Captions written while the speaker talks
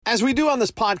As we do on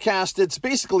this podcast, it's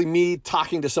basically me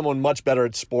talking to someone much better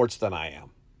at sports than I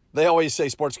am. They always say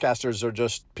sportscasters are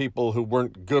just people who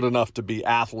weren't good enough to be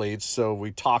athletes, so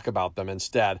we talk about them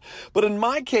instead. But in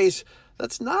my case,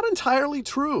 that's not entirely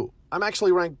true. I'm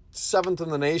actually ranked 7th in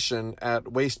the nation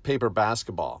at waste paper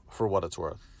basketball, for what it's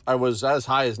worth. I was as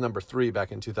high as number 3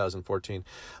 back in 2014.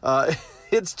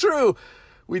 It's true.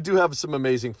 We do have some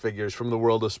amazing figures from the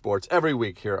world of sports every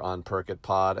week here on Perk It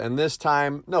Pod, and this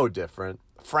time, no different.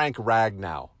 Frank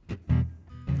Ragnow.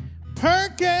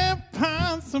 Perk It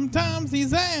Pod, sometimes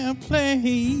he's at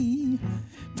play.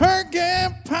 Perk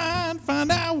It Pod, find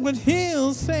out what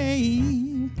he'll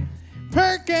say.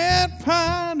 Perk It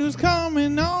Pod, who's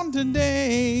coming on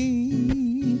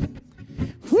today.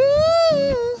 Woo!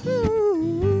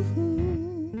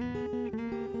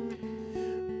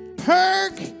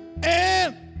 Perk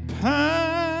It Pod.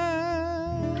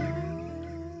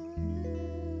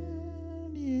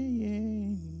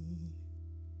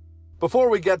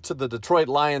 Before we get to the Detroit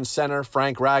Lions center,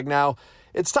 Frank Ragnow,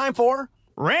 it's time for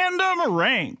Random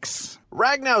Ranks.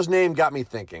 Ragnow's name got me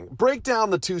thinking. Break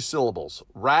down the 2 syllables.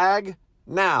 Rag,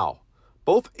 now.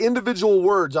 Both individual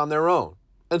words on their own.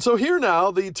 And so here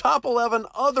now, the top 11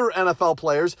 other NFL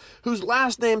players whose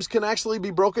last names can actually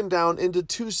be broken down into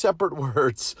 2 separate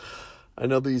words. I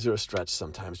know these are a stretch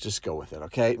sometimes. Just go with it,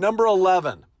 okay? Number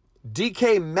 11,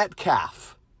 DK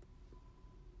Metcalf.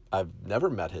 I've never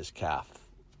met his calf.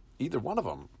 Either one of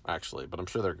them, actually, but I'm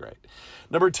sure they're great.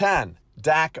 Number 10,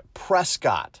 Dak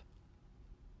Prescott.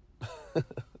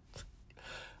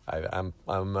 I'm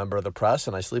a member of the press,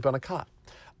 and I sleep on a cot.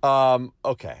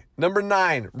 Okay. Number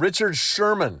 9, Richard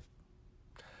Sherman.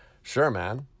 Sure,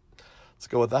 man. Let's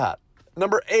go with that.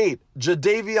 Number 8,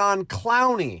 Jadeveon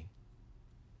Clowney.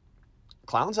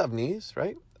 Clowns have knees,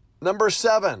 right? Number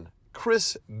 7,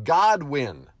 Chris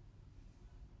Godwin.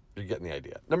 You're getting the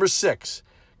idea. Number 6,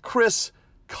 Chris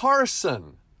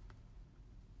Carson.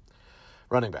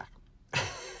 Running back.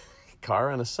 Carr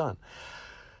and a son.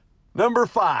 Number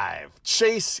 5,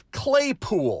 Chase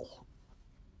Claypool.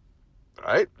 All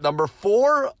right. Number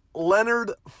 4,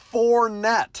 Leonard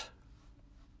Fournette.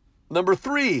 Number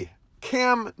 3,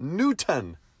 Cam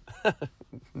Newton.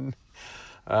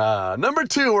 Number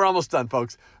 2, we're almost done,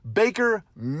 folks. Baker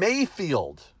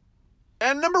Mayfield.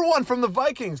 And number 1 from the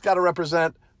Vikings, got to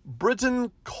represent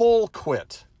Britton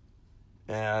Colquitt.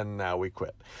 And now we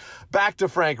quit. Back to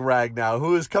Frank Ragnow,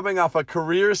 who is coming off a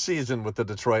career season with the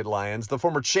Detroit Lions. The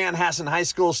former Chanhassen High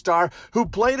School star who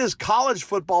played his college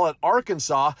football at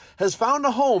Arkansas has found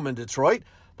a home in Detroit.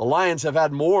 The Lions have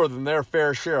had more than their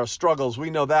fair share of struggles,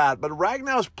 we know that, but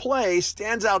Ragnow's play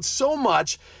stands out so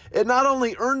much, it not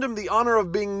only earned him the honor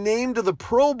of being named to the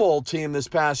Pro Bowl team this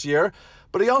past year,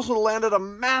 but he also landed a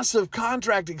massive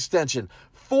contract extension.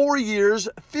 4 years,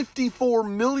 $54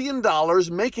 million,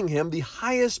 making him the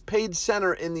highest paid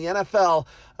center in the NFL,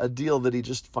 a deal that he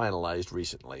just finalized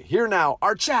recently. Here now,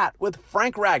 our chat with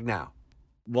Frank Ragnow.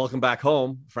 Welcome back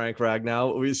home, Frank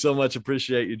Ragnow. We so much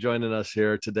appreciate you joining us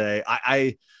here today.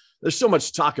 There's so much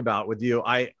to talk about with you.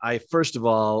 I first of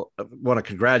all want to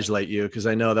congratulate you because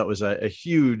I know that was a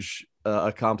huge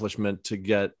accomplishment to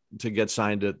get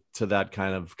signed to that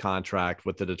kind of contract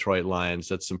with the Detroit Lions.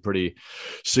 That's some pretty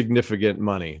significant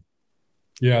money.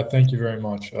 Yeah, thank you very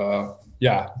much.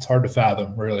 Yeah, it's hard to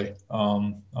fathom, really.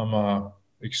 I'm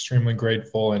extremely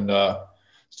grateful and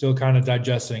still kind of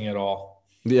digesting it all.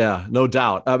 Yeah, no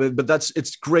doubt. But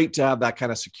it's great to have that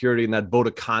kind of security and that vote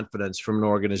of confidence from an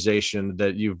organization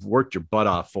that you've worked your butt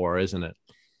off for, isn't it?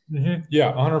 Mm-hmm.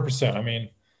 Yeah, 100%. I mean,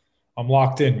 I'm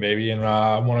locked in, baby, and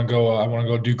I want to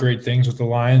go do great things with the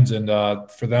Lions, and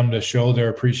for them to show their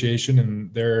appreciation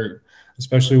and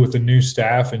especially with the new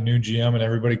staff and new GM and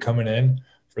everybody coming in,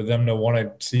 for them to want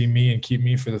to see me and keep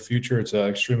me for the future, it's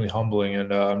extremely humbling,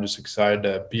 and I'm just excited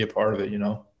to be a part of it.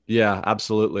 Yeah,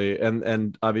 absolutely.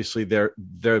 And obviously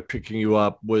they're picking you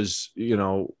up was,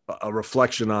 a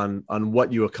reflection on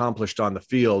what you accomplished on the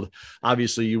field.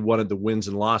 Obviously you wanted the wins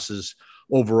and losses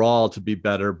overall to be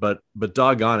better, but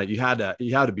doggone it, you had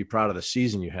to be proud of the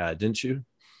season you had, didn't you?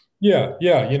 Yeah.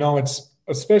 It's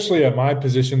especially at my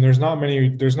position, there's not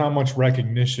much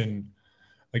recognition,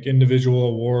 like individual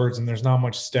awards, and there's not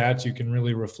much stats you can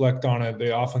really reflect on it,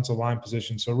 the offensive line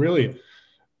position. So really,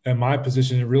 at my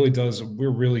position, we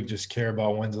really just care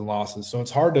about wins and losses. So it's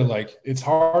hard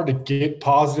to get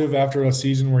positive after a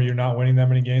season where you're not winning that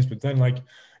many games. But then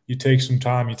you take some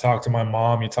time, you talk to my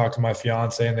mom, you talk to my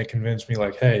fiance, and they convince me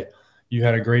hey, you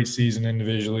had a great season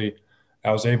individually.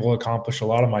 I was able to accomplish a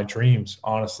lot of my dreams,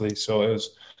 honestly. So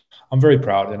I'm very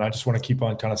proud, and I just want to keep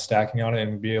on kind of stacking on it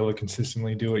and be able to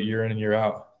consistently do it year in and year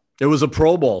out. It was a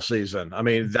Pro Bowl season. I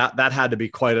mean, that had to be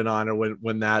quite an honor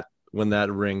when that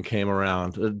ring came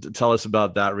around. Tell us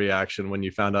about that reaction when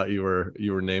you found out you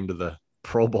were named to the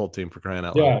Pro Bowl team, for crying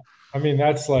out loud. Yeah, I mean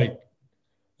that's like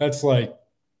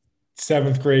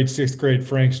seventh grade, sixth grade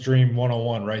Frank's dream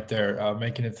 101 right there,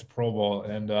 making it to Pro Bowl.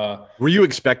 And were you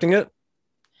expecting it?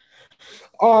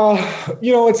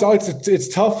 It's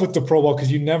tough with the Pro Bowl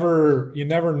because you never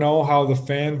know how the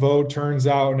fan vote turns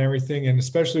out and everything, and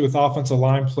especially with offensive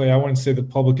line play, I wouldn't say the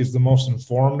public is the most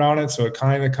informed on it, so it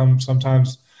kind of comes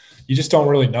sometimes you just don't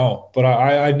really know. But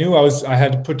I knew I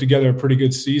had to put together a pretty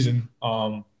good season,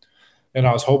 and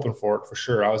I was hoping for it for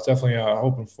sure. I was definitely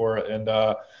hoping for it, and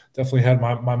definitely had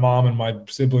my mom and my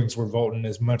siblings were voting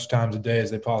as much times a day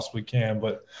as they possibly can.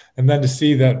 And then to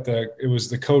see that it was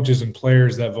the coaches and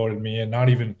players that voted me in, I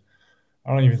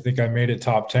don't even think I made it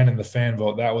top 10 in the fan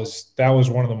vote. That was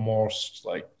one of the most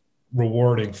like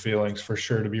rewarding feelings for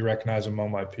sure, to be recognized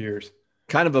among my peers.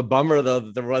 Kind of a bummer though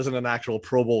that there wasn't an actual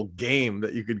Pro Bowl game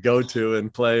that you could go to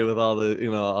and play with all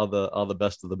the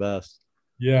best of the best.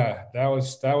 Yeah, that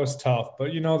was tough,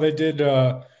 but they did.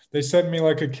 They sent me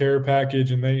like a care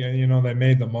package, and they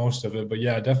made the most of it. But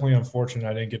yeah, definitely unfortunate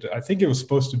I didn't get to. I think it was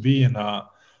supposed to be in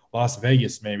Las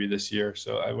Vegas maybe this year,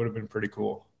 so it would have been pretty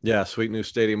cool. Yeah, sweet new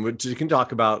stadium. You can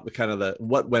talk about the kind of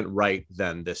what went right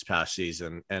then this past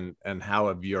season, and how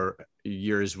have your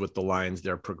years with the Lions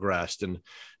there progressed, and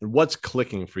what's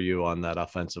clicking for you on that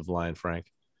offensive line,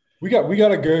 Frank? We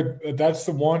got a good. That's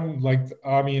the one. Like,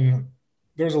 I mean,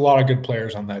 there's a lot of good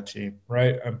players on that team,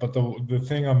 right? But the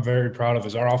thing I'm very proud of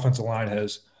is our offensive line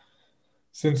has,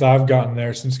 since I've gotten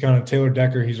there, since kind of Taylor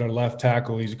Decker, he's our left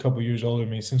tackle. He's a couple years older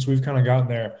than me. Since we've kind of gotten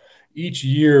there, each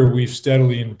year we've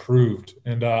steadily improved,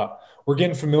 and we're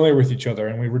getting familiar with each other.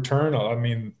 And we return, I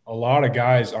mean, a lot of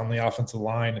guys on the offensive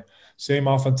line, same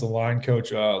offensive line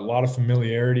coach, a lot of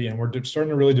familiarity, and we're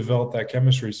starting to really develop that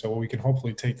chemistry so we can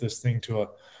hopefully take this thing to a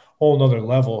whole nother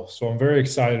level. So I'm very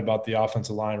excited about the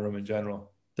offensive line room in general.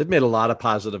 They've made a lot of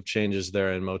positive changes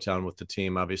there in Motown with the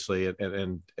team, obviously,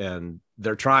 and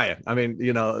they're trying. I mean,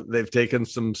 they've taken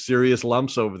some serious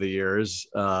lumps over the years,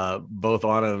 both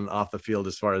on and off the field,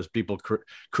 as far as people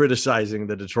criticizing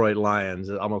the Detroit Lions,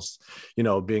 almost,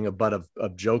 being a butt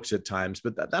of jokes at times.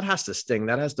 But that has to sting.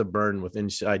 That has to burn with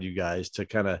inside you guys to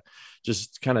kind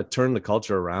of turn the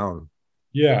culture around.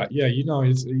 Yeah,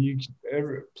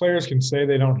 players can say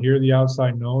they don't hear the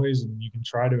outside noise, and you can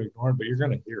try to ignore it, but you're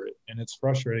going to hear it, and it's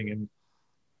frustrating. And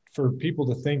for people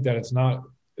to think that it's not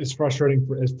as frustrating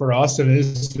for us and it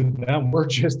is to them, we're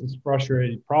just as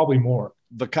frustrated, probably more.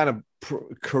 The kind of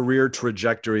career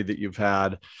trajectory that you've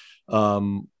had,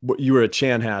 you were at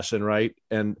Chanhassen, right?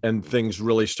 And things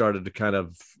really started to kind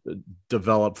of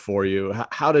develop for you.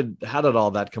 How did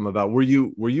all that come about? Were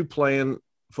you playing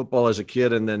football as a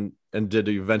kid, and did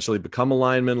you eventually become a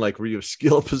lineman? Like, were you a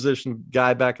skill position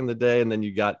guy back in the day, and then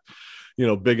you got,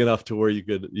 big enough to where you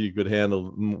could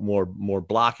handle more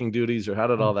blocking duties, or how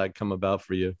did all that come about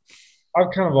for you?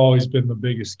 I've kind of always been the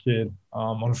biggest kid.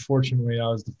 Unfortunately, I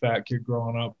was the fat kid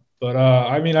growing up. But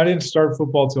I mean, I didn't start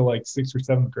football till like 6th or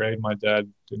 7th grade. My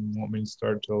dad didn't want me to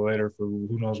start till later for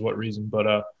who knows what reason.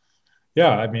 But yeah,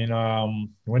 I mean,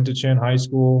 went to Chan High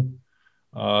School.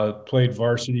 Played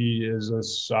varsity as a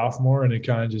sophomore, and it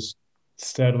kind of just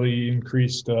steadily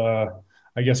increased, I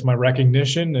guess, my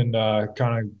recognition, and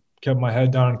kind of kept my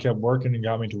head down and kept working and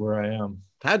got me to where I am.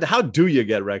 How do you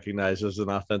get recognized as an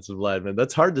offensive lineman?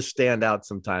 That's hard to stand out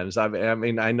sometimes. I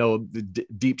mean, I know the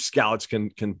deep scouts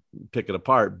can pick it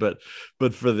apart, but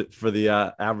for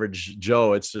the average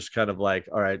Joe, it's just kind of like,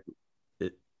 all right,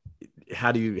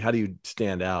 how do you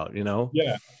stand out?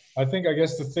 Yeah. I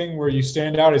guess the thing where you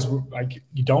stand out is like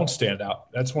you don't stand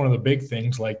out. That's one of the big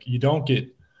things. Like, you don't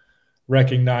get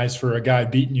recognized for a guy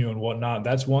beating you and whatnot.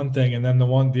 That's one thing. And then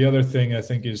the other thing I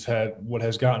think is what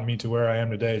has gotten me to where I am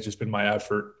today has just been my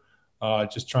effort.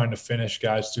 Just trying to finish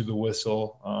guys through the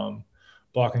whistle,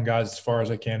 blocking guys as far as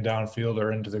I can downfield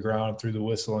or into the ground through the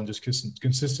whistle, and just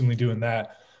consistently doing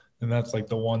that. And that's like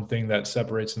the one thing that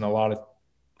separates, and a lot of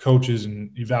coaches and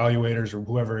evaluators or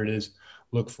whoever it is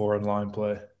look for in line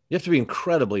play. You have to be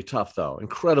incredibly tough, though,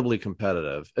 incredibly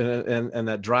competitive. And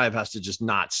that drive has to just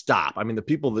not stop. I mean, the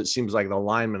people that seems like the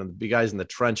linemen and the big guys in the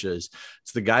trenches,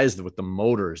 it's the guys with the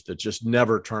motors that just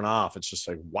never turn off. It's just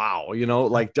like, wow,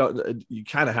 like you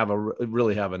kind of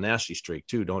really have a nasty streak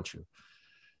too, don't you?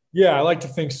 Yeah, I like to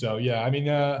think so. Yeah. I mean,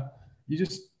 you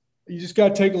just got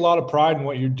to take a lot of pride in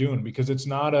what you're doing, because it's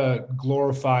not a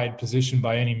glorified position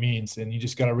by any means. And you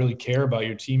just got to really care about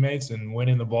your teammates and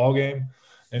winning the ball game,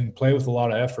 and play with a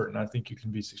lot of effort, and I think you can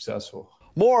be successful.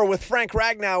 More with Frank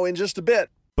Ragnow in just a bit.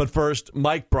 But first,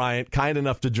 Mike Bryant, kind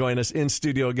enough to join us in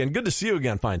studio again. Good to see you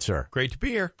again, fine sir. Great to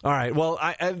be here. All right. Well,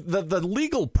 the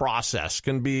legal process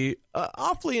can be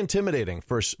awfully intimidating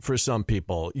for some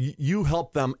people. You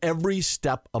help them every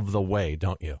step of the way,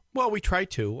 don't you? Well, we try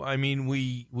to. I mean,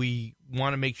 we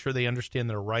want to make sure they understand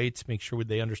their rights, make sure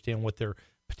they understand what their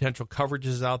potential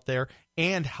coverages out there,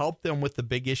 and help them with the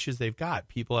big issues they've got.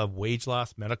 People have wage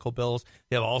loss, medical bills.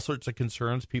 They have all sorts of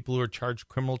concerns. People who are charged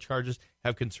criminal charges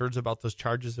have concerns about those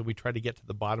charges, and we try to get to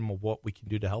the bottom of what we can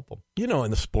do to help them. You know,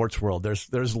 in the sports world,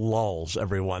 there's lulls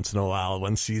every once in a while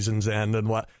when seasons end and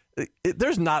what.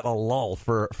 There's not a lull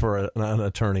for an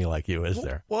attorney like you, is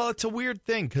there? Well, it's a weird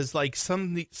thing because like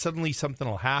suddenly something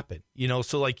will happen, you know.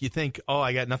 So like you think, oh,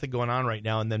 I got nothing going on right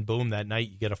now, and then boom, that night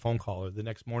you get a phone call, or the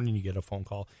next morning you get a phone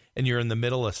call, and you're in the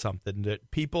middle of something that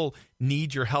people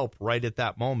need your help right at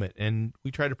that moment, and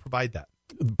we try to provide that.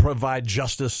 Provide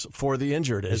justice for the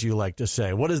injured, as you like to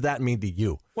say. What does that mean to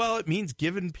you? Well, it means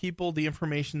giving people the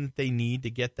information that they need to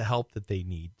get the help that they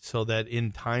need, so that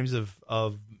in times of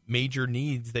major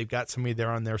needs, they've got somebody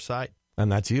there on their side. And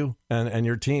that's you and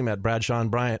your team at Bradshaw and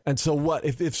Bryant. And so what,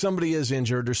 if somebody is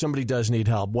injured or somebody does need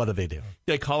help, what do they do?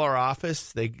 They call our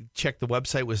office. They check the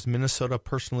website with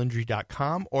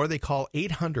minnesotapersonalinjury.com, or they call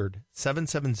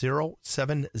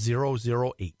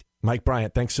 800-770-7008. Mike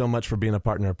Bryant, thanks so much for being a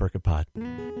partner of Perk and Pod.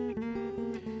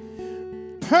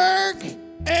 Perk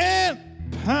and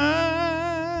Pod.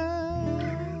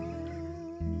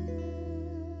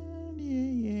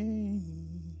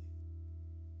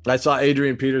 I saw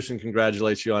Adrian Peterson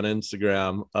congratulate you on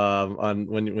Instagram on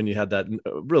when you had that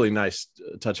really nice,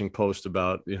 touching post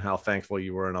about how thankful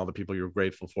you were and all the people you were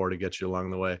grateful for to get you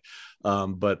along the way.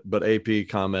 But AP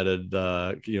commented,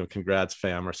 congrats,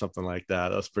 fam, or something like that.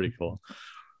 That was pretty cool.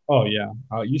 Oh, yeah.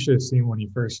 You should have seen when he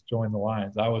first joined the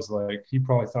Lions. I was like, he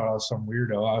probably thought I was some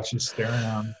weirdo. I was just staring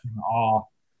at him in awe.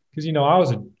 Because, I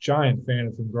was a giant fan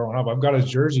of him growing up. I've got his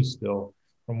jersey still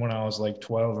from when I was like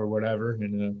 12 or whatever.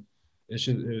 And it's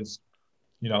he's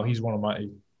one of my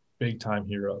big-time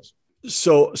heroes.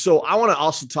 So I want to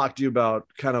also talk to you about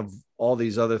kind of all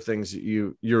these other things that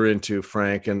you're into,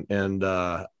 Frank, and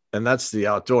that's the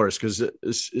outdoors. Because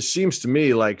it seems to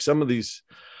me like some of these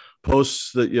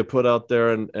posts that you put out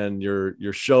there and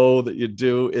your show that you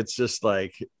do, it's just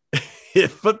like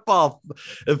if football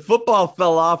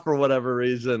fell off for whatever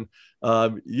reason,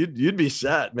 you'd be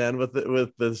set, man, with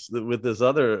this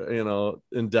other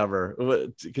endeavor.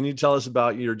 Can you tell us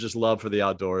about your just love for the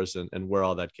outdoors and where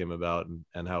all that came about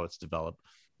and how it's developed?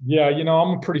 Yeah,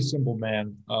 I'm a pretty simple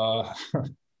man. I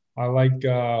like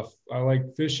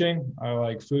fishing, I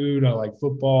like food, I like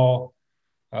football,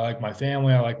 I like my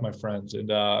family, I like my friends. And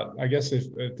I guess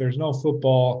if there's no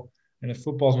football and if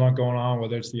football's not going on,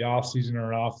 whether it's the off season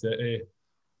or an off day,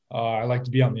 I like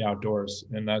to be on the outdoors,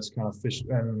 and that's kind of fish.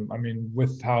 And I mean,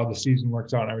 with how the season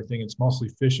works out and everything, it's mostly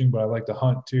fishing, but I like to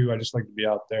hunt too. I just like to be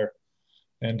out there.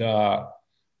 And,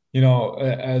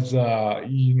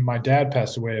 my dad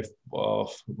passed away,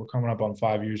 we're coming up on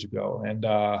 5 years ago. And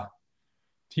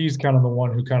he's kind of the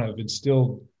one who kind of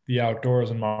instilled the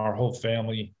outdoors in our whole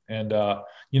family. And,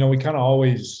 we kind of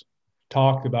always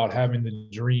talked about having the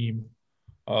dream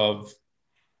of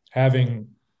going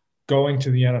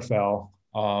to the NFL,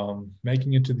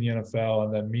 making it to the NFL,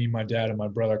 and then me, my dad, and my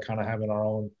brother kind of having our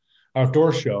own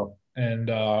outdoor show. And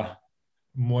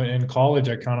in college,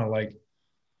 I kind of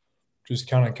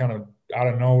out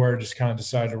of nowhere just kind of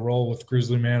decided to roll with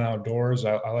Grizzly Man Outdoors.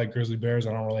 I like grizzly bears.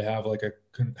 I don't really have like a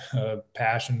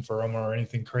passion for them or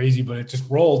anything crazy, but it just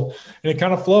rolled and it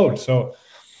kind of flowed. So,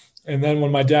 and then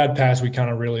when my dad passed, we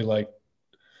kind of really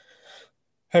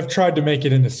have tried to make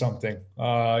it into something.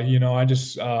 I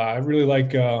really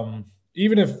like,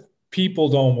 even if people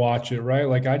don't watch it, right?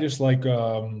 Like I just like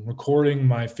recording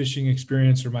my fishing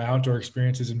experience or my outdoor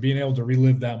experiences and being able to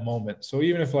relive that moment. So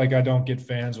even if I don't get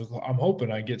fans, I'm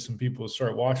hoping I get some people to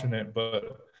start watching it,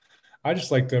 but I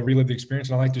just like to relive the experience,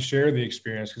 and I like to share the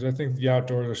experience because I think the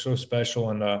outdoors are so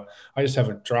special, and I just have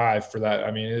a drive for that.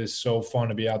 I mean, it is so fun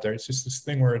to be out there. It's just this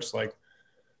thing where it's like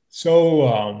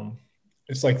so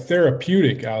it's like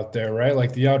therapeutic out there, right?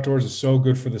 Like the outdoors is so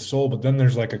good for the soul, but then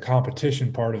there's like a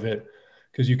competition part of it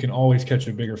because you can always catch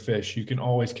a bigger fish. You can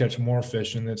always catch more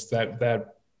fish, and it's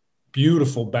that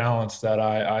beautiful balance that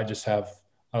I just have.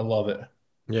 I love it.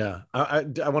 Yeah, I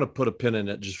want to put a pin in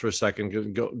it just for a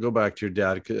second. Go back to your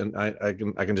dad, and I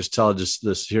can just tell just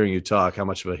this hearing you talk how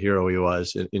much of a hero he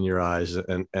was in your eyes,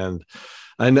 and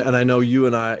I know you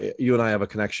and I have a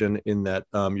connection in that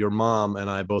your mom and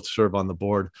I both serve on the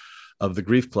board of the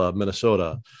Grief Club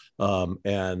Minnesota.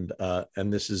 And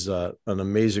this is an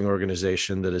amazing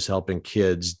organization that is helping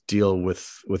kids deal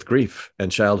with grief and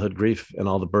childhood grief and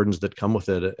all the burdens that come with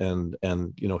it, and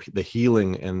the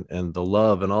healing and the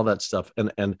love and all that stuff.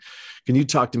 And can you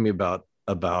talk to me about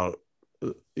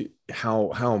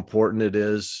how important it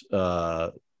is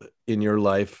in your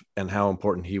life, and how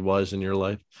important he was in your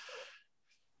life?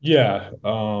 Yeah.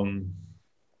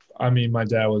 I mean, my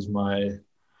dad was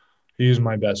he was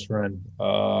my best friend.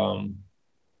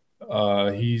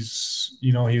 He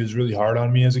was really hard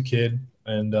on me as a kid,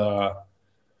 and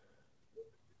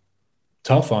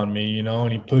tough on me,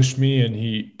 and he pushed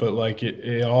me, but like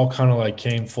it all kind of like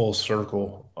came full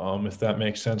circle. If that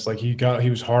makes sense. Like he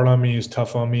was hard on me, he was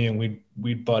tough on me, and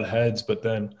we'd butt heads. But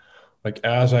then like,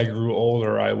 as I grew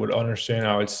older, I would understand,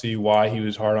 I would see why he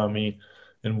was hard on me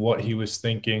and what he was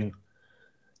thinking.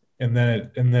 And then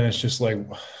it's just like,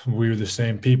 we were the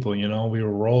same people, we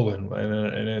were rolling,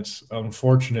 and it's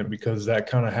unfortunate because that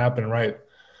kind of happened right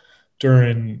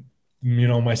during,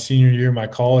 my senior year, my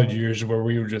college years, where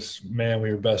we were just, man, we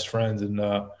were best friends. And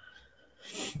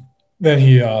then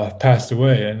he passed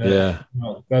away. And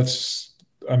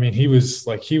he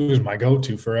was my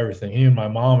go-to for everything. He and my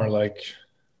mom are like,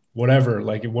 whatever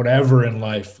in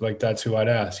life, like that's who I'd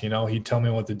ask. He'd tell me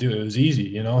what to do. It was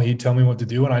easy. He'd tell me what to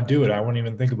do and I'd do it. I wouldn't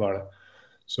even think about it.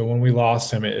 So when we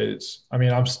lost him,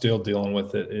 I'm still dealing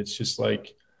with it. It's just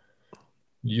like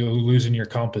you losing your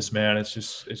compass, man.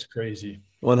 It's crazy.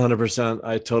 100%.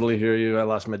 I totally hear you. I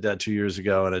lost my dad 2 years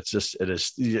ago, and it is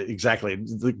exactly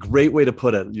the great way to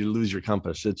put it. You lose your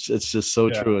compass. It's just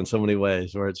so true in so many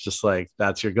ways, where it's just like,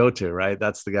 that's your go-to, right?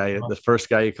 That's the guy, the first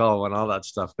guy you call when all that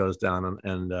stuff goes down.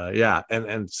 And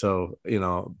so,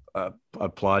 I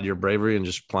applaud your bravery and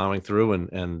just plowing through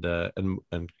and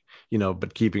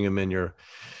but keeping him in your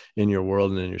world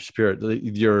and in your spirit.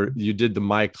 You did the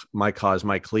My Cause,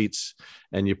 My Cleats,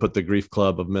 and you put the Grief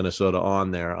Club of Minnesota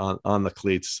on there on the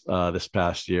cleats this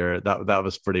past year. That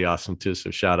was pretty awesome too.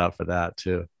 So shout out for that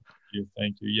too.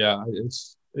 Thank you. Yeah,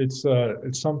 it's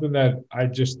something that I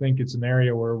just think it's an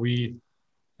area where we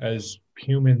as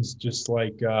humans just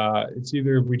like it's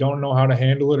either we don't know how to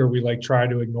handle it or we like try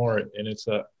to ignore it, and it's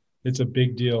a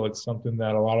big deal. It's something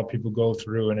that a lot of people go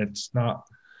through, and it's not.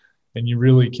 And you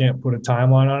really can't put a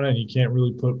timeline on it, and you can't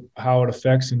really put how it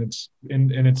affects, and it's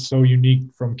so unique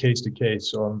from case to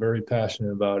case. So I'm very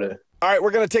passionate about it. All right,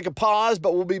 we're going to take a pause,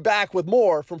 but we'll be back with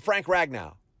more from Frank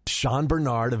Ragnow. Sean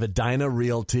Bernard of Edina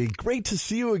Realty. Great to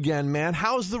see you again, man.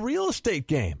 How's the real estate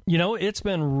game? It's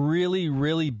been really,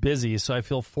 really busy, so I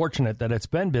feel fortunate that it's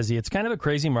been busy. It's kind of a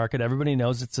crazy market. Everybody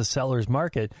knows it's a seller's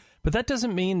market, but that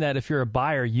doesn't mean that if you're a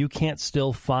buyer, you can't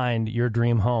still find your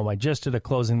dream home. I just did a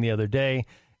closing the other day.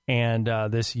 And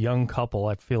this young couple,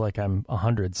 I feel like I'm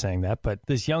 100 saying that, but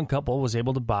this young couple was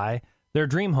able to buy their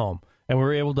dream home, and we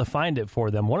were able to find it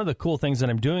for them. One of the cool things that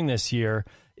I'm doing this year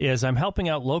is I'm helping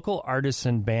out local artists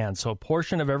and bands. So a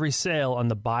portion of every sale on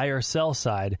the buy or sell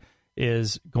side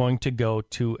is going to go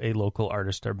to a local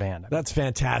artist or band. That's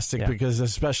fantastic, because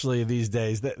especially these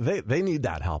days, they need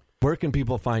that help. Where can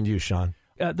people find you, Sean?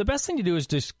 The best thing to do is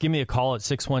just give me a call at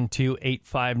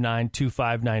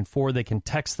 612-859-2594. They can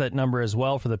text that number as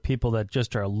well for the people that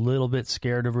just are a little bit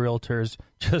scared of realtors.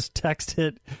 Just text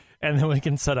it, and then we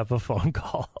can set up a phone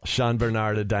call. Sean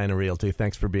Bernard at Edina Realty,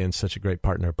 thanks for being such a great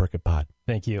partner at Burkett Pod.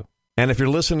 Thank you. And if you're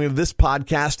listening to this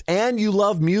podcast and you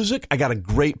love music, I got a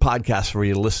great podcast for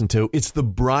you to listen to. It's The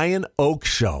Brian Oak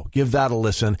Show. Give that a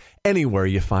listen anywhere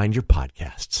you find your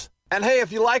podcasts. And hey,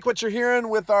 if you like what you're hearing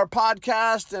with our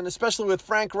podcast, and especially with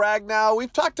Frank Ragnow,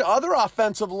 we've talked to other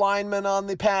offensive linemen on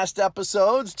the past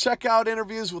episodes. Check out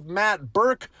interviews with Matt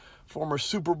Burke, former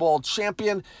Super Bowl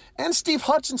champion, and Steve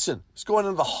Hutchinson, who's going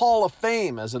into the Hall of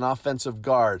Fame as an offensive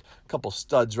guard. A couple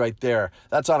studs right there.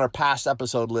 That's on our past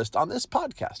episode list on this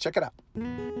podcast. Check it out.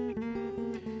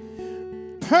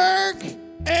 Perk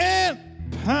and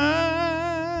Pine.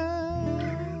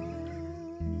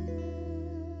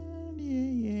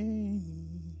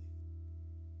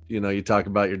 You talk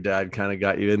about your dad kind of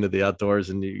got you into the outdoors,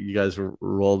 and you guys were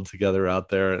rolled together out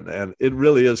there, and it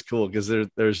really is cool because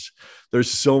there's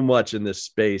so much in this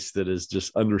space that is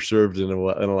just underserved in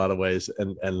a lot of ways,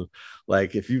 and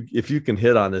like if you can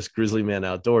hit on this Grizzly Man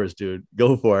Outdoors, dude,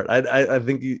 go for it. I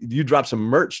think you dropped some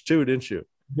merch too, didn't you?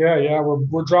 Yeah,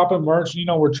 we're dropping merch.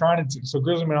 We're trying to. So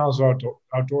Grizzly Man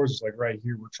Outdoors is like right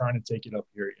here. We're trying to take it up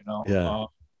here. Yeah.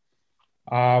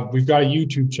 We've got a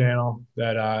YouTube channel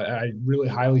that I really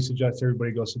highly suggest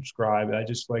everybody go subscribe. I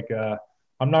just like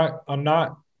I'm not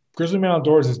Grizzly Man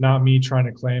Outdoors is not me trying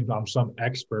to claim I'm some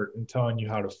expert in telling you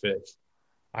how to fish.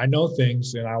 I know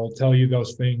things and I will tell you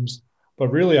those things, But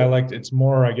really, it's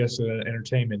more, I guess, an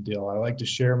entertainment deal. I like to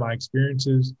share my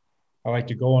experiences. I like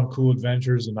to go on cool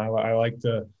adventures, and I like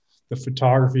the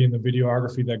photography and the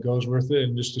videography that goes with it,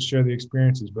 and just to share the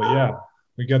experiences. But yeah,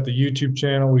 we got the YouTube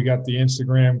channel, we got the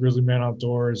Instagram, Grizzly Man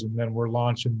Outdoors, and then we're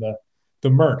launching the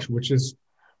merch, which is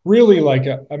really like,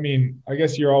 I mean, I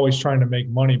guess you're always trying to make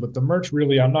money, but the merch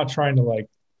really, I'm not trying to like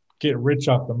get rich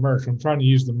off the merch. I'm trying to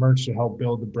use the merch to help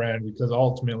build the brand, because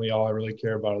ultimately all I really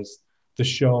care about is the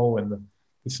show and the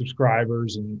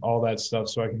subscribers and all that stuff,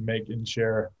 so I can make and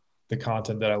share the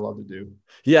content that I love to do.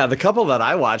 Yeah, the couple that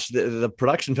I watched, the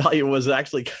production value was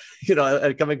actually,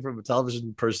 coming from a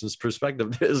television person's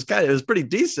perspective, it was pretty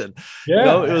decent.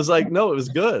 Yeah, it was like, no, it was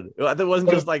good. It wasn't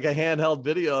just like a handheld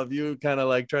video of you kind of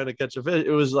like trying to catch a fish.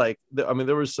 It was like, I mean,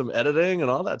 there was some editing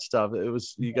and all that stuff. It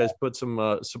was, you guys put some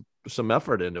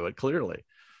effort into it, clearly.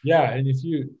 Yeah, and if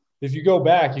you go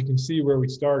back, you can see where we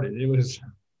started.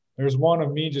 There's one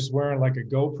of me just wearing like a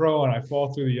GoPro and I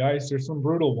fall through the ice. There's some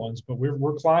brutal ones, but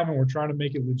we're climbing. We're trying to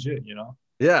make it legit,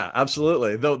 Yeah,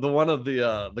 absolutely. The one of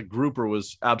the grouper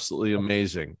was absolutely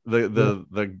amazing.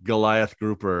 The Goliath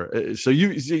grouper. So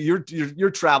you're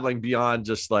traveling beyond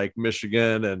just like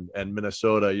Michigan and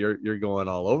Minnesota. You're going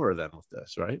all over then with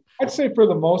this, right? I'd say for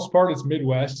the most part it's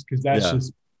Midwest, because that's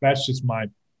just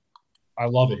I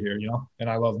love it here, and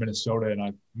I love Minnesota,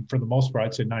 and for the most part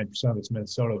I'd say 90% of it's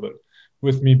Minnesota, but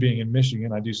with me being in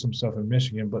Michigan, I do some stuff in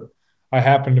Michigan, but I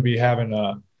happen to be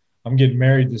I'm getting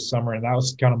married this summer, and that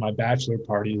was kind of my bachelor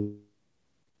party.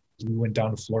 We went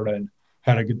down to Florida and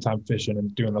had a good time fishing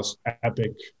and doing those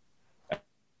epic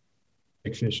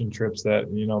fishing trips that,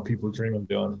 people dream of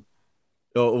doing.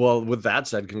 Oh, well, with that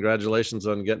said, congratulations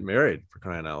on getting married, for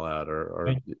crying out loud,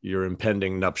 or your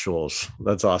impending nuptials.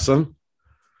 That's awesome.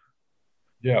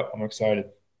 Yeah, I'm excited.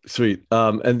 Sweet.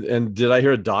 And did I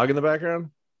hear a dog in the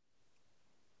background?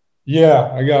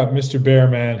 Yeah, I got Mr. Bear,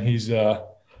 man. He's a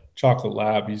chocolate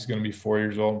lab. He's going to be 4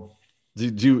 years old.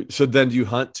 So then do you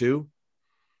hunt too?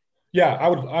 Yeah,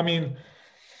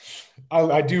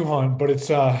 I do hunt, but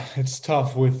it's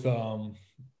tough with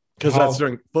because that's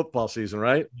during football season,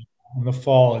 right? In the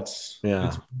fall,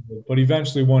 but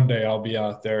eventually one day I'll be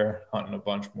out there hunting a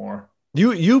bunch more.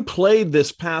 You played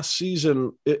this past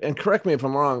season, and correct me if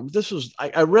I'm wrong.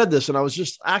 I read this and I was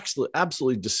just actually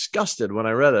absolutely disgusted when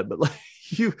I read it. But like,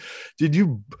 you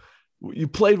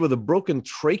played with a broken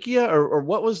trachea, or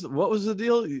what was the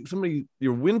deal?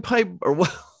 Your windpipe, or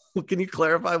what? Can you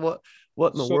clarify what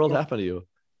in the world happened to you?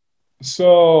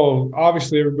 So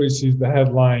obviously everybody sees the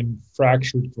headline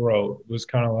fractured throat was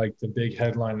kind of like the big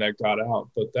headline that got out,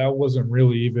 but that wasn't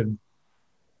really even.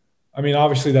 I mean,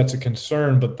 obviously that's a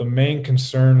concern, but the main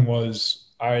concern was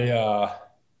I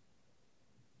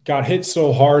got hit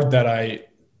so hard that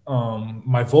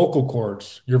my vocal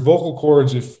cords, your vocal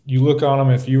cords, if you look on them,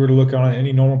 if you were to look on it,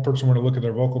 any normal person were to look at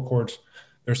their vocal cords,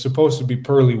 they're supposed to be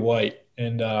pearly white.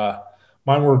 And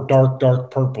mine were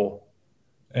dark purple.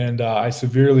 And I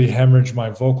severely hemorrhaged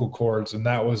my vocal cords. And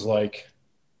that was like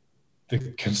the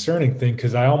concerning thing,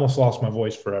 because I almost lost my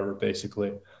voice forever,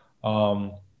 basically.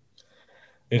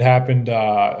 It happened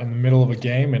in the middle of a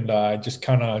game, and I just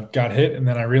kind of got hit, and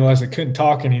then I realized I couldn't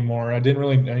talk anymore. I didn't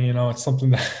really, it's something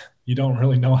that you don't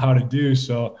really know how to do,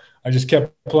 so I just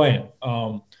kept playing.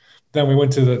 Then we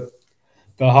went to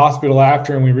the hospital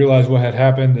after, and we realized what had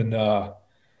happened, and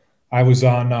I was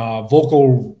on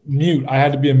vocal mute. I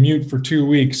had to be a mute for 2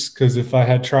 weeks, because if I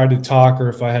had tried to talk or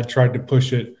if I had tried to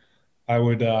push it, I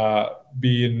would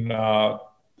be in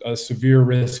a severe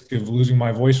risk of losing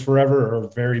my voice forever, or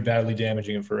very badly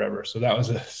damaging it forever. So that was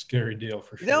a scary deal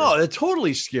for sure. No, it's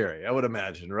totally scary, I would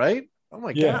imagine, right? Oh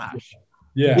my gosh.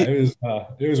 Yeah,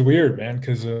 it was weird, man,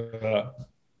 because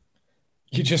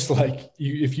you just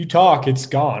if you talk, it's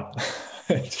gone.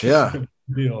 It's a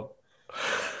deal.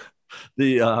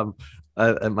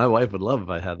 My wife would love if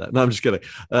I had that. No, I'm just kidding.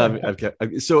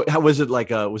 So how was it?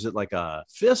 Was it like a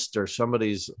fist or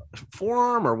somebody's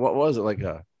forearm, or what was it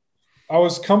I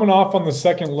was coming off on the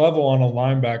second level on a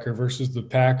linebacker versus the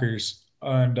Packers.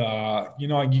 And,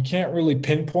 you can't really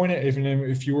pinpoint it.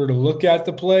 If you were to look at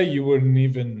the play, you wouldn't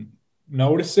even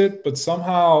notice it. But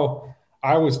somehow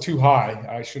I was too high.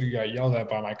 I should have got yelled at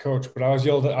by my coach, but I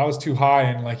was too high.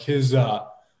 And I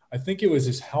think it was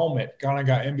his helmet kind of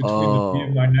got in between the beat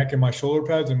of my neck and my shoulder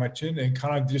pads and my chin, and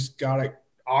kind of just got it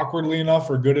awkwardly enough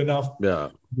or good enough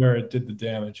where it did the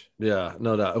damage. Yeah,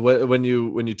 no doubt. When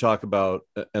you talk about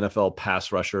NFL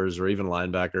pass rushers or even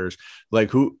linebackers, like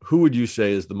who would you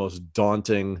say is the most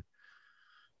daunting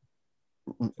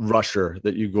rusher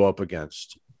that you go up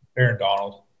against? Aaron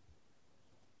Donald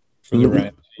for the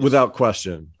Rams. Without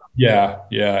question. Yeah,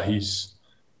 he's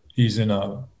in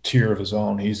a tier of his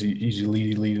own. He's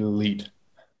elite.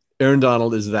 Aaron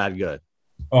Donald is that good.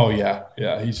 Oh yeah.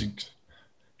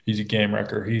 He's a game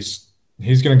wrecker. He's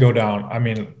going to go down. I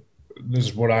mean, this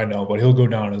is what I know, but he'll go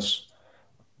down as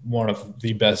one of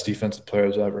the best defensive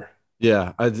players ever.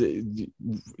 Yeah. A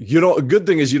good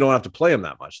thing is you don't have to play him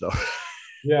that much though.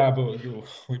 Yeah, but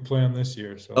we play him this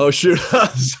year. So. Oh, shoot.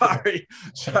 Sorry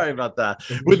about that.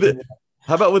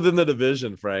 How about within the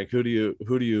division, Frank? Who do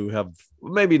you have?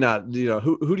 Maybe not.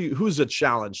 Who's a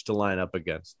challenge to line up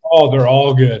against? Oh, they're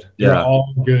all good. They're Yeah.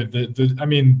 all good. I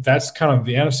mean, that's kind of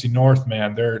the NFC North,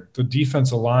 man. The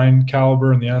defensive line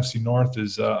caliber in the NFC North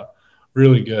is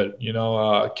really good.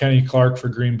 Kenny Clark for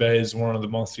Green Bay is one of the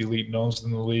most elite noses in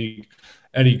the league.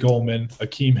 Eddie Goldman,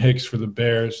 Akeem Hicks for the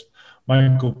Bears,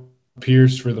 Michael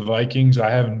Pierce for the Vikings. I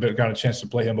haven't got a chance to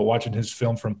play him, but watching his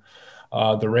film from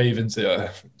the Ravens,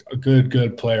 a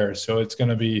good player. So it's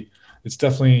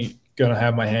definitely going to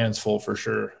have my hands full for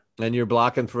sure. And you're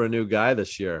blocking for a new guy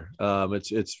this year.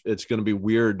 It's going to be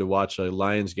weird to watch a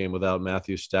Lions game without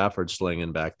Matthew Stafford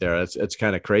slinging back there. It's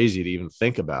kind of crazy to even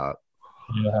think about.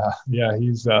 Yeah. He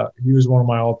was one of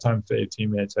my all-time favorite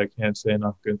teammates. I can't say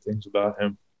enough good things about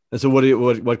him. And so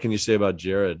what can you say about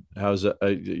Jared? How's it?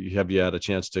 Have you had a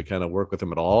chance to kind of work with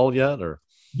him at all yet, or?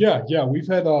 Yeah. We're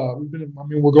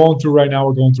going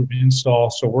through install.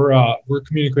 So we're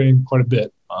communicating quite a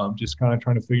bit. Just kind of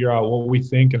trying to figure out what we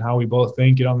think and how we both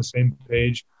think, get on the same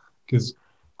page, because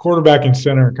quarterback and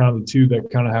center are kind of the two that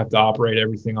kind of have to operate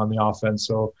everything on the offense.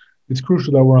 So it's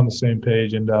crucial that we're on the same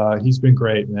page, and he's been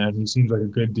great, man. He seems like a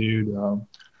good dude.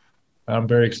 I'm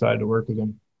very excited to work with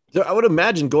him. I would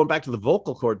imagine going back to the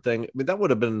vocal cord thing. I mean, that would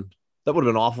have been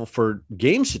awful for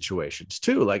game situations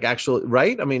too. Like actually,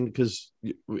 right? I mean, because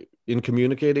in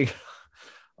communicating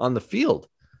on the field.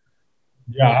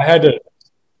 Yeah, I had to.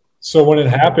 So when it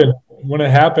happened,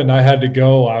 I had to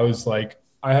go.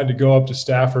 I had to go up to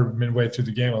Stafford midway through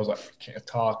the game. I was like, I can't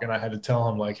talk, and I had to tell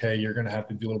him like, hey, you're gonna have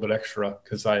to do a little bit extra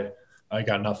because I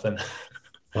got nothing.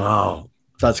 Wow.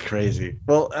 That's crazy.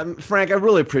 Well, Frank, I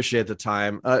really appreciate the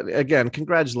time. Again,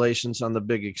 congratulations on the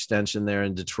big extension there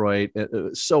in Detroit.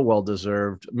 So well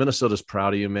deserved. Minnesota's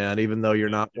proud of you, man. Even though you're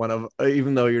not on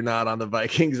the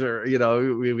Vikings, or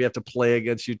we have to play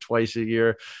against you twice a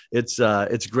year. It's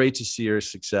great to see your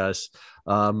success.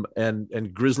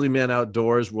 And Grizzly Man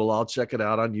Outdoors, we'll all check it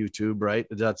out on YouTube, right?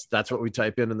 That's what we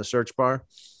type in the search bar.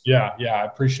 Yeah, I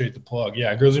appreciate the plug.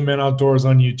 Yeah, Grizzly Man Outdoors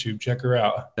on YouTube. Check her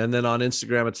out. And then on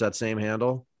Instagram, it's that same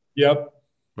handle. Yep.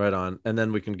 Right on. And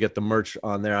then we can get the merch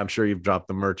on there. I'm sure you've dropped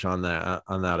the merch on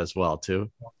that as well too.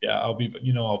 Yeah, I'll be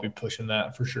pushing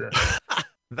that for sure.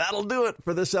 That'll do it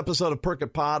for this episode of Perk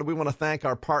It Pod. We want to thank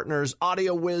our partners,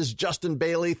 Audio Wiz, Justin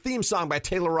Bailey, theme song by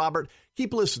Taylor Robert.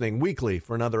 Keep listening weekly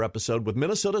for another episode with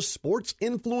Minnesota sports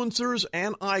influencers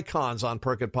and icons on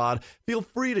Perk It Pod. Feel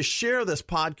free to share this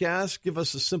podcast. Give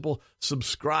us a simple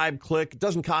subscribe click. It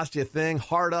doesn't cost you a thing.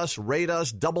 Heart us, rate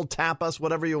us, double tap us,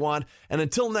 whatever you want. And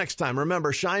until next time,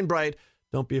 remember, shine bright,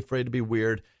 don't be afraid to be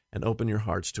weird, and open your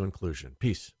hearts to inclusion.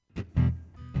 Peace.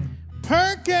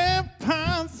 Perk and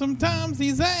Pine, sometimes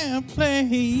he's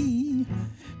airplay.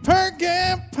 Perk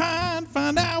and Pine,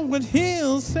 find out what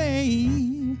he'll say.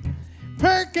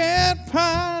 Perk and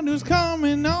Pine, who's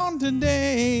coming on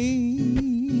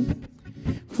today?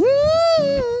 Woo!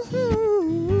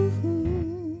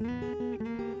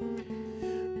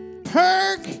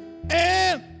 Perk and